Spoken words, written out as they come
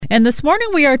And this morning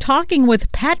we are talking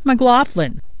with Pat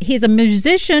McGlauglin. He's a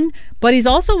musician, but he's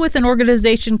also with an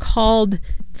organization called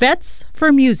Vets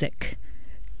for Music.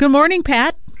 Good morning,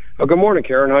 Pat. Oh, good morning,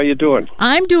 Karen. How you doing?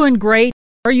 I'm doing great.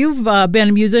 You've been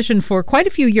a musician for quite a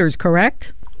few years,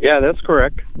 correct? Yeah, that's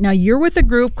correct. Now, you're with a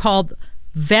group called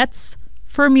Vets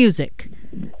for Music.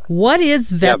 What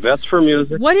is Vets? Yeah, Vets for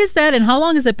Music. What is that, and how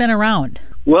long has it been around?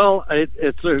 Well,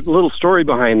 it's a little story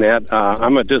behind that.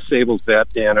 I'm a disabled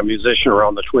vet and a musician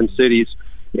around the Twin Cities.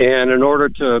 And in order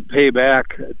to give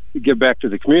back to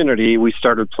the community, we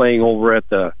started playing over at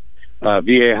the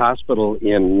VA hospital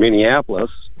in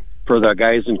Minneapolis for the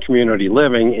guys in community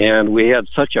living. And we had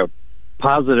such a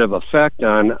positive effect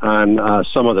on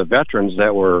some of the veterans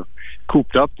that were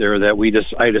cooped up there that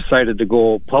I decided to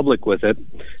go public with it.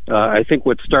 I think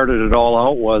what started it all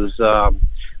out was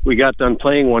we got done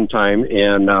playing one time,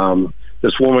 and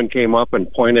this woman came up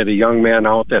and pointed a young man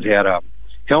out that had a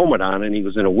helmet on, and he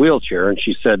was in a wheelchair, and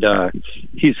she said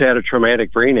he's had a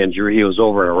traumatic brain injury. He was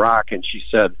over in Iraq, and she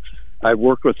said, I've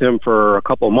worked with him for a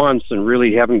couple months and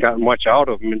really haven't gotten much out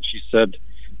of him. And she said,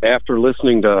 after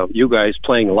listening to you guys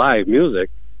playing live music,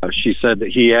 she said that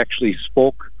he actually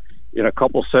spoke in a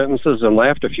couple sentences and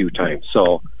laughed a few times.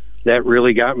 So that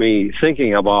really got me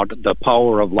thinking about the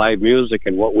power of live music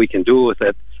and what we can do with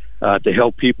it to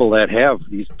help people that have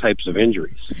these types of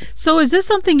injuries. So is this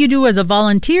something you do as a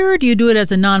volunteer? Do you do it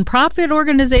as a nonprofit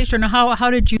organization? Or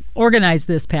how did you organize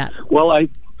this, Pat? Well,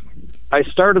 I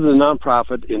started the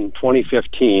nonprofit in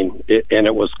 2015, and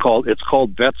it's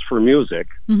called Vets for Music.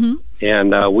 Mm-hmm.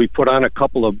 And we put on a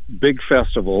couple of big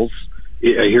festivals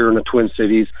here in the Twin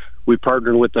Cities. We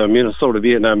partnered with the Minnesota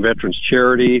Vietnam Veterans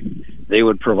Charity. They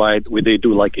would they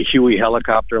do like a Huey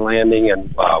helicopter landing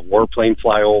and warplane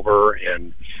flyover,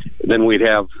 and then we'd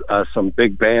have some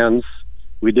big bands.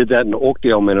 We did that in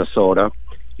Oakdale, Minnesota,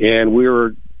 and we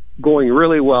were going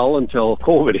really well until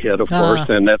COVID hit, of course,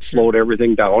 and that slowed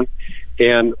everything down.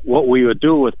 And what we would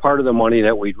do with part of the money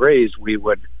that we'd raise, we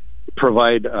would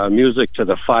provide music to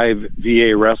the 5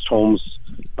 VA rest homes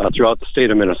throughout the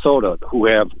state of Minnesota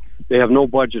they have no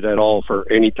budget at all for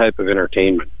any type of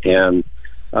entertainment. And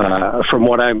from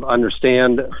what I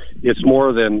understand,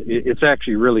 it's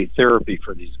actually really therapy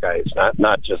for these guys,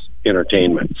 not just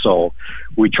entertainment. So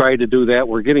we tried to do that.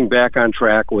 We're getting back on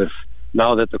track with,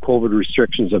 now that the COVID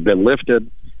restrictions have been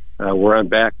lifted, we're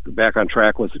back on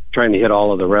track with trying to hit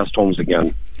all of the rest homes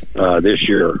again this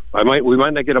year. We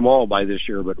might not get them all by this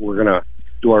year, but we're going to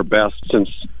do our best since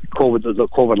the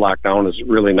COVID lockdown is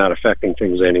really not affecting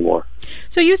things anymore.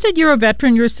 So you said you're a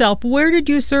veteran yourself. Where did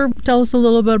you serve? Tell us a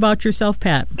little bit about yourself,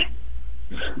 Pat.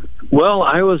 Well,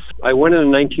 I went in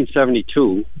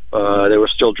 1972. They were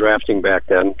still drafting back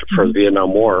then for the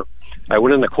Vietnam War. I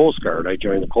went in the Coast Guard. I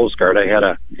joined the Coast Guard. I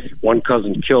had one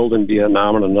cousin killed in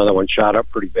Vietnam and another one shot up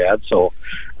pretty bad. So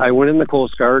I went in the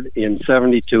Coast Guard in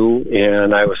 72,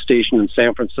 and I was stationed in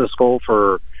San Francisco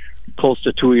for close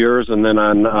to 2 years, and then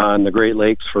on the Great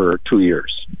Lakes for 2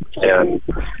 years. And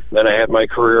then I had my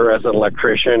career as an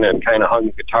electrician and kind of hung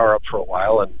the guitar up for a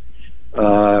while.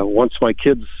 And once my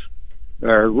kids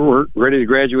were ready to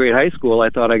graduate high school,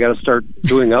 I thought I got to start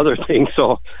doing other things.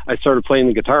 So I started playing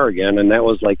the guitar again, and that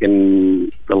was like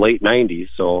in the late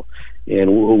 90s.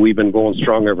 And we've been going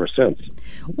strong ever since.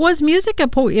 Was music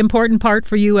an important part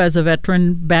for you as a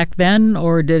veteran back then,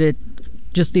 or did it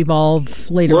just evolve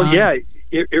later on? Well, yeah,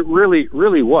 it really,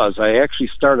 really was. I actually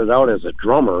started out as a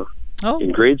drummer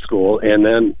in grade school, and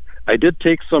then I did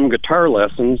take some guitar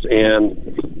lessons, and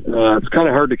it's kind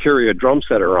of hard to carry a drum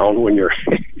set around when you're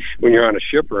on a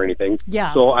ship or anything.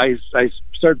 Yeah. So I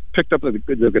picked up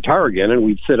the guitar again, and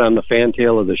we'd sit on the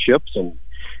fantail of the ships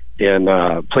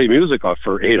and play music off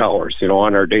for 8 hours,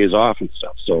 on our days off and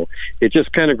stuff. So it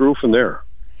just kind of grew from there.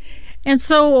 And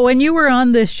so when you were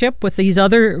on this ship with these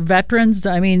other veterans,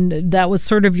 I mean, that was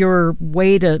sort of your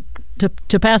way to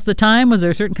pass the time? Was there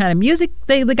a certain kind of music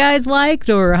the guys liked,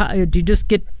 or did you just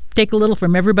take a little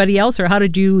from everybody else, or how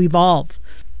did you evolve?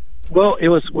 Well,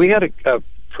 we had a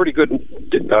pretty good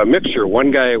mixture. One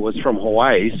guy was from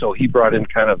Hawaii, so he brought in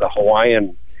kind of the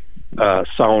Hawaiian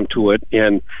sound to it.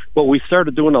 But we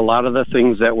started doing a lot of the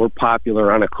things that were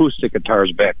popular on acoustic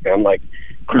guitars back then, like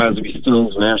Crosby,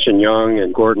 Stills, Nash & Young,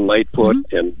 and Gordon Lightfoot,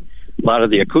 and a lot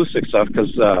of the acoustic stuff,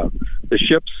 because the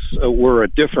ships were a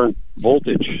different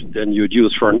voltage than you'd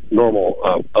use for a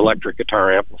normal electric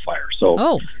guitar amplifier.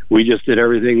 So we just did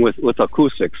everything with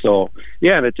acoustic. So,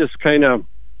 yeah, and it just kind of,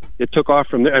 it took off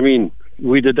from there. I mean,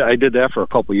 I did that for a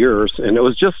couple years, and it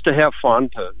was just to have fun,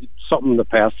 something to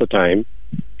pass the time.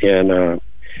 And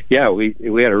yeah, we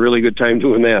had a really good time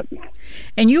doing that.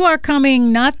 And you are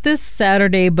coming not this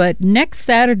Saturday, but next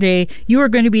Saturday, you are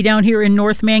going to be down here in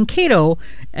North Mankato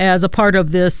as a part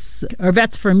of this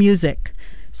Vets for Music.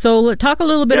 So talk a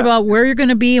little bit about where you're going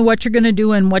to be and what you're going to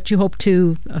do and what you hope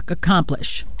to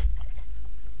accomplish.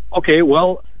 Okay,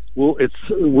 well,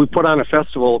 we put on a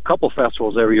couple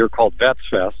festivals every year called Vets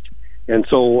Fest. And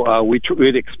so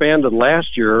we'd expanded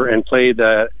last year and played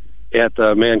at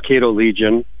the Mankato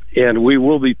Legion. And we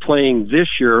will be playing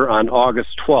this year on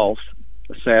August 12th,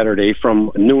 Saturday, from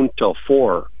noon till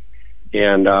 4.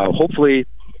 And hopefully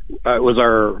it was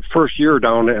our first year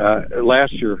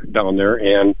last year down there,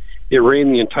 and it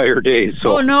rained the entire day.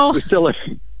 So we still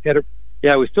had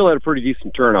a pretty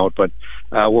decent turnout, but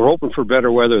we're hoping for better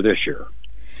weather this year.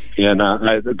 And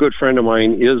a good friend of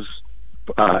mine is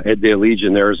at the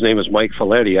Legion there. His name is Mike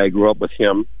Folletti. I grew up with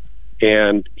him,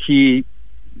 and the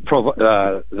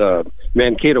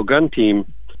Mankato gun team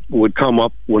would come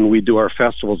up when we do our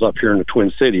festivals up here in the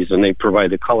Twin Cities, and they provide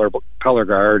the color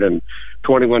guard and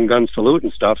 21 gun salute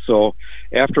and stuff. So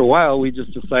after a while, we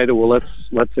just decided, well,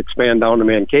 let's expand down to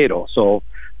Mankato. So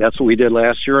that's what we did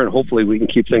last year, and hopefully we can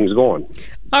keep things going.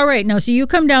 All right. Now, so you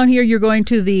come down here, you're going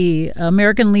to the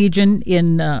American Legion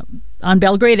on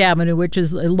Belgrade Avenue, which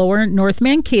is lower North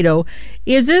Mankato.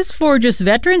 Is this for just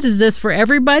veterans? Is this for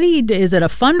everybody? Is it a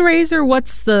fundraiser?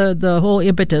 What's the whole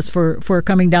impetus for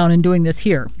coming down and doing this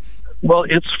here? Well,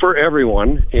 it's for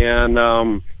everyone,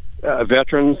 and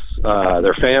veterans,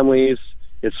 their families.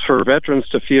 It's for veterans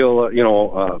to feel,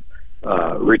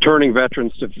 returning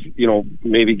veterans to,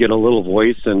 maybe get a little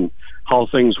voice in how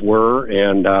things were,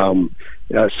 and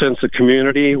sense of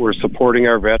community. We're supporting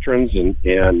our veterans,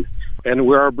 and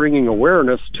we are bringing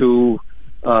awareness to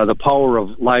the power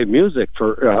of live music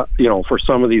for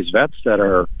some of these vets that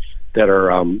are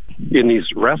in these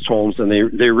rest homes, and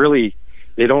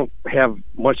they don't have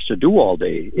much to do all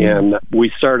day. And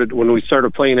when we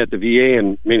started playing at the VA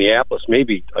in Minneapolis,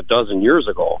 maybe a dozen years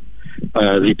ago,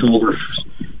 they told us,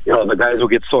 the guys will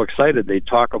get so excited they'd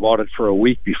talk about it for a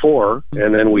week before,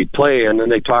 and then we'd play, and then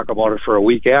they talk about it for a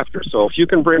week after. So if you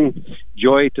can bring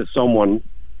joy to someone,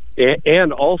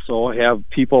 and also have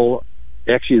people,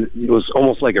 actually, it was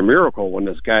almost like a miracle when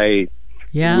this guy,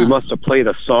 we must have played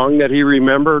a song that he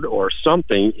remembered or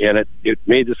something, and it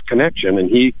made this connection, and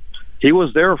he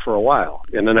was there for a while.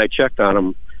 And then I checked on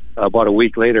him about a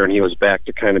week later, and he was back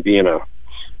to kind of being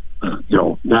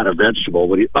not a vegetable,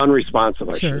 but unresponsive,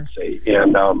 I should say.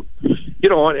 And, and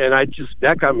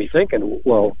that got me thinking,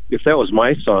 well, if that was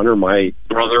my son or my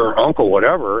brother or uncle,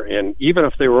 whatever, and even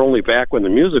if they were only back when the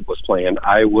music was playing,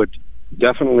 I would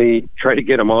definitely try to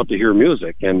get them out to hear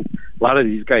music. And a lot of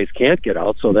these guys can't get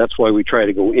out, so that's why we try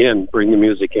to go in, bring the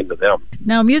music into them.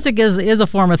 Now, music is a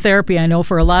form of therapy, I know,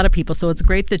 for a lot of people, so it's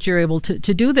great that you're able to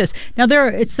do this. Now,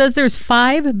 it says there's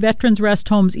 5 veterans rest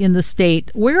homes in the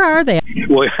state. Where are they?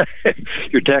 Well,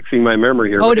 you're taxing my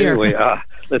memory here. Oh, but dear. Anyway,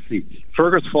 let's see.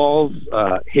 Fergus Falls,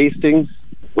 Hastings,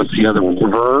 what's the other one?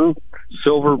 Laverne,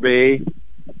 Silver Bay,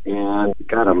 and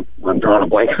God, I'm drawing a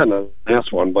blank on the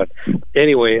last one. But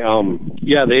anyway,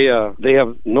 they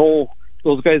have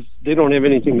those guys, they don't have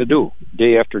anything to do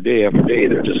day after day after day.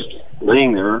 They're just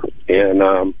laying there,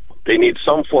 and they need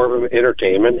some form of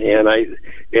entertainment.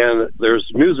 And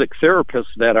there's music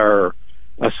therapists that are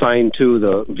assigned to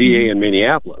the VA in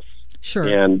Minneapolis. Sure.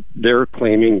 And they're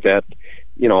claiming that,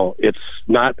 it's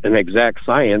not an exact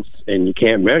science and you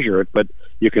can't measure it, but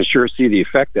you can sure see the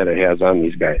effect that it has on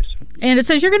these guys. And it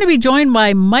says you're going to be joined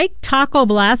by Mike Taco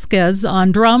Velasquez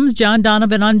on drums, John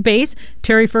Donovan on bass,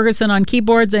 Terry Ferguson on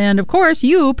keyboards, and, of course,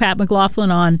 you, Pat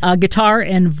McGlauglin, on guitar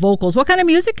and vocals. What kind of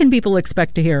music can people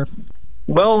expect to hear?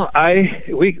 Well,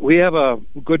 we have a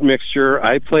good mixture.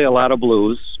 I play a lot of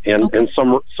blues and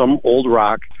some old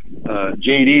rock.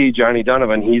 JD, Johnny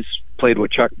Donovan, he's played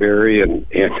with Chuck Berry and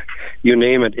you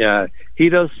name it. He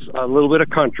does a little bit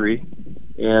of country.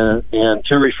 And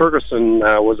Terry Ferguson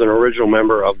was an original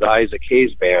member of the Isaac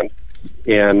Hayes band,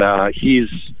 and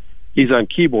he's on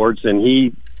keyboards, and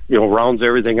he rounds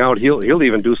everything out. He'll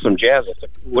even do some jazz.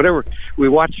 Whatever we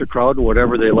watch the crowd, and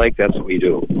whatever they like, that's what we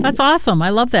do. That's awesome. I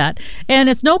love that. And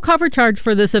it's no cover charge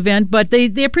for this event, but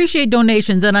they appreciate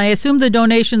donations, and I assume the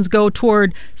donations go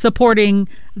toward supporting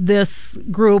this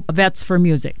group, Vets for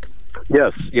Music.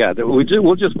 Yes, yeah.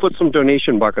 We'll just put some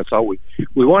donation buckets out.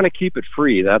 We want to keep it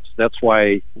free. That's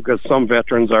why, because some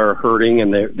veterans are hurting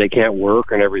and they can't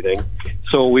work and everything.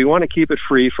 So we want to keep it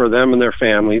free for them and their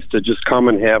families to just come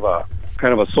and have a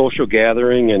kind of a social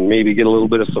gathering and maybe get a little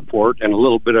bit of support and a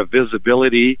little bit of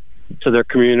visibility to their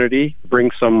community,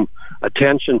 bring some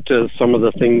attention to some of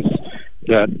the things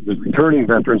that the returning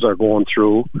veterans are going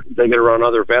through. They get around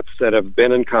other vets that have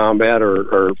been in combat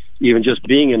or even just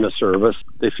being in the service.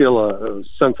 They feel a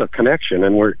sense of connection,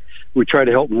 and we try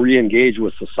to help them re-engage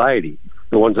with society.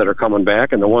 The ones that are coming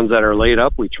back and the ones that are laid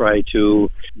up, we try to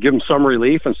give them some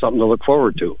relief and something to look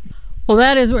forward to. Well,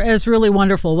 that is really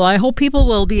wonderful. Well, I hope people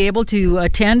will be able to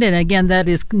attend. And again, that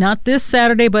is not this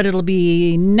Saturday, but it'll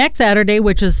be next Saturday,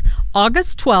 which is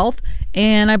August 12th.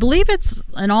 And I believe it's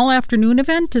an all-afternoon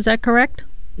event. Is that correct?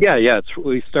 Yeah.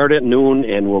 We start at noon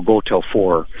and we'll go till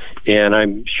 4. And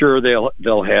I'm sure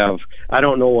they'll have, I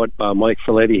don't know what Mike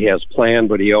Folletti has planned,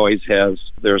 but he always has,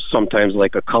 there's sometimes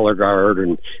like a color guard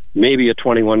and maybe a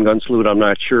 21-gun salute, I'm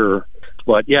not sure.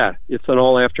 But yeah, it's an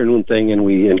all-afternoon thing, and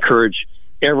we encourage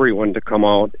everyone to come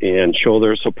out and show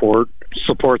their support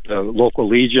the local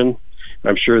Legion.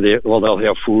 I'm sure they'll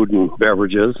have food and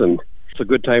beverages, and it's a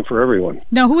good time for everyone.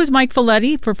 Now, who is Mike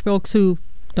Folletti, for folks who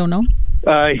don't know?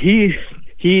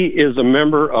 He is a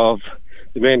member of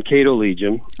the Mankato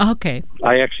Legion. Okay.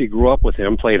 I actually grew up with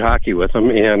him, played hockey with him,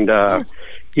 and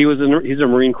he's a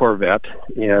Marine Corps vet,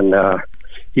 and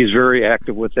he's very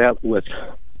active with that,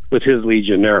 with his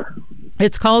Legion there.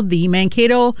 It's called the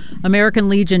Mankato American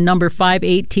Legion number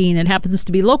 518. It happens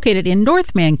to be located in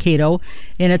North Mankato,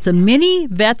 and it's a mini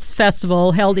Vets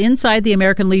Festival held inside the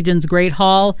American Legion's Great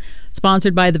Hall,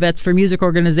 sponsored by the Vets for Music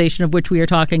organization, of which we are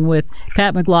talking with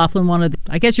Pat McGlauglin,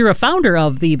 I guess you're a founder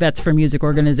of the Vets for Music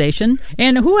organization.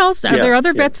 And who else? Are there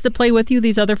other vets that play with you,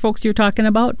 these other folks you're talking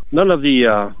about? None of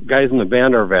the guys in the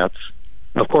band are vets.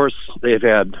 Of course, they've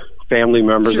had family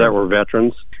members that were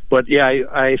veterans. But yeah,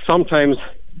 I sometimes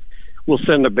will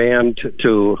send a band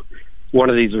to one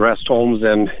of these rest homes,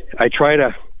 and I try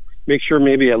to make sure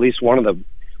maybe at least one of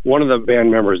the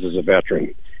band members is a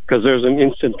veteran, because there's an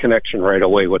instant connection right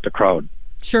away with the crowd.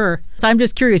 Sure. So I'm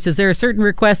just curious, is there a certain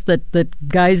request that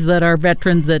guys that are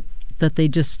veterans that they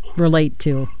just relate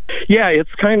to? Yeah,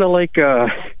 it's kind of like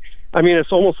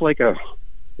it's almost like a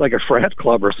frat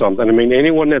club or something. I mean,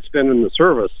 anyone that's been in the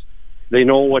service, they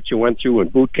know what you went through in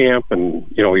boot camp and,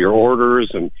 your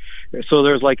orders. And so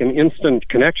there's like an instant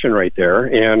connection right there.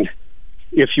 And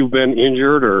if you've been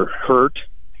injured or hurt,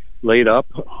 laid up,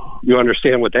 you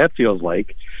understand what that feels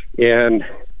like. And,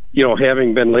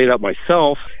 having been laid up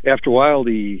myself, after a while,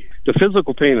 the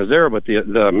physical pain is there, but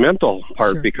the mental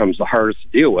part becomes the hardest to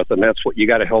deal with. And that's what you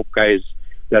got to help guys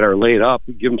that are laid up,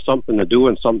 give them something to do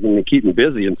and something to keep them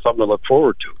busy and something to look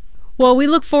forward to. Well, we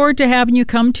look forward to having you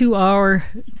come to our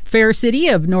fair city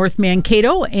of North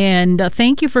Mankato, and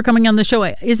thank you for coming on the show.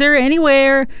 Is there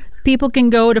anywhere people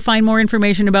can go to find more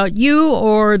information about you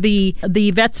or the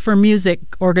Vets for Music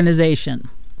organization?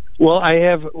 Well, I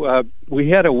have. We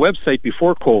had a website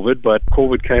before COVID, but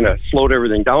COVID kind of slowed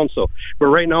everything down. But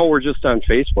right now we're just on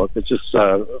Facebook. It's just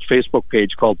a Facebook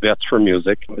page called Vets for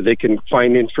Music. They can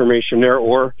find information there,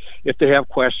 or if they have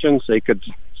questions, they could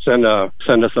send us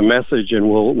a message, and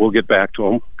we'll get back to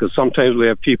them. Because sometimes we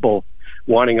have people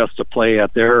wanting us to play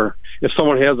at their. If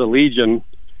someone has a Legion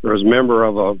or is a member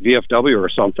of a VFW or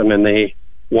something, and they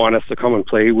want us to come and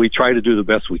play, we try to do the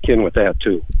best we can with that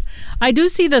too. I do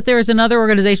see that there's another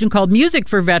organization called Music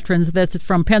for Veterans that's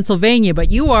from Pennsylvania, but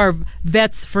you are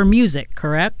Vets for Music,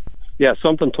 correct? Yeah,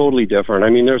 something totally different. I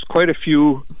mean, there's quite a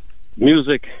few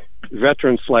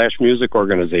veteran/music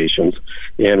organizations,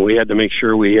 and we had to make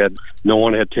sure no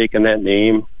one had taken that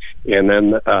name. And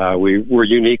then we were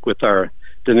unique with the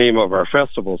name of our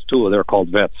festivals too. They're called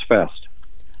Vets Fest.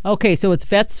 Okay, so it's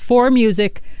Vets for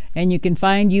Music, and you can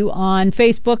find you on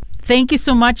Facebook. Thank you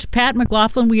so much, Pat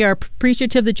McGlauglin. We are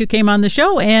appreciative that you came on the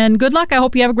show, and good luck. I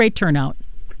hope you have a great turnout.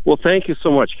 Well, thank you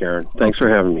so much, Karen. Thanks for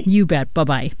having me. You bet.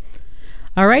 Bye-bye.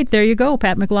 All right, there you go,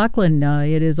 Pat McGlauglin.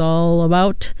 It is all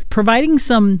about providing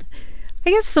some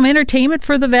entertainment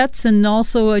for the vets, and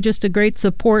also just a great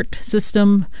support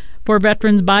system for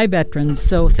veterans by veterans.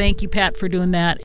 So thank you, Pat, for doing that.